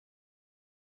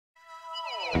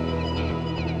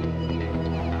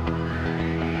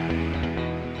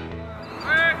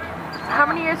How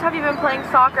many years have you been playing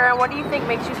soccer, and what do you think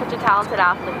makes you such a talented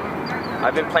athlete?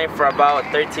 I've been playing for about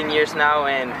 13 years now,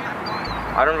 and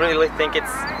I don't really think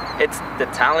it's the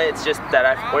talent. It's just that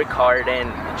I've worked hard,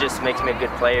 and it just makes me a good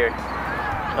player.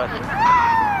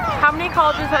 How many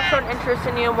colleges have shown interest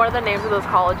in you, and what are the names of those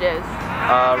colleges?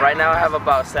 Right now I have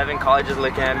about 7 colleges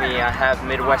looking at me. I have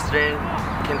Midwestern,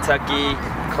 Kentucky,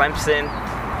 Clemson,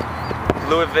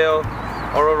 Louisville,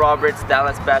 Oral Roberts,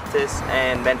 Dallas Baptist,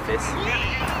 and Memphis.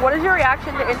 What is your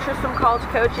reaction to interest from college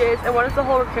coaches, and what is the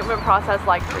whole recruitment process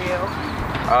like for you?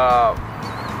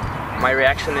 My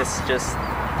reaction is just,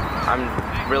 I'm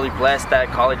really blessed that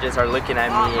colleges are looking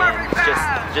at me, and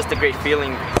just a great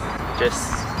feeling.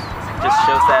 Just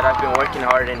shows that I've been working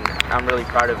hard, and I'm really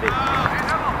proud of it.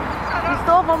 You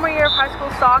still have 1 more year of high school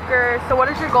soccer, so what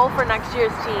is your goal for next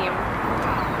year's team?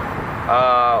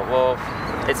 Well,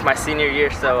 it's my senior year,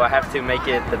 so I have to make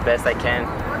it the best I can.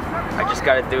 I just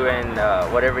got to do and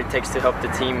whatever it takes to help the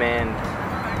team and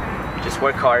just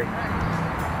work hard.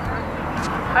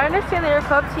 I understand that your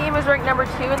club team is ranked number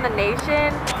 2 in the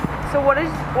nation. So what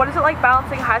is it like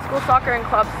balancing high school soccer and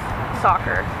club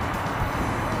soccer?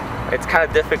 It's kind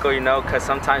of difficult, you know, because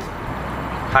sometimes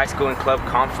high school and club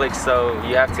conflicts, so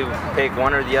you have to pick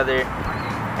one or the other.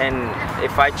 And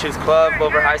if I choose club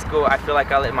over high school, I feel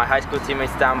like I let my high school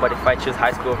teammates down, but if I choose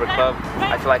high school over club,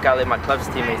 I feel like I let my club's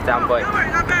teammates down. But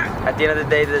at the end of the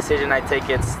day, the decision I take,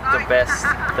 it's the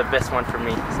best one for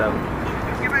me. So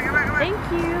thank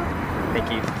you.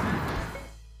 Thank you.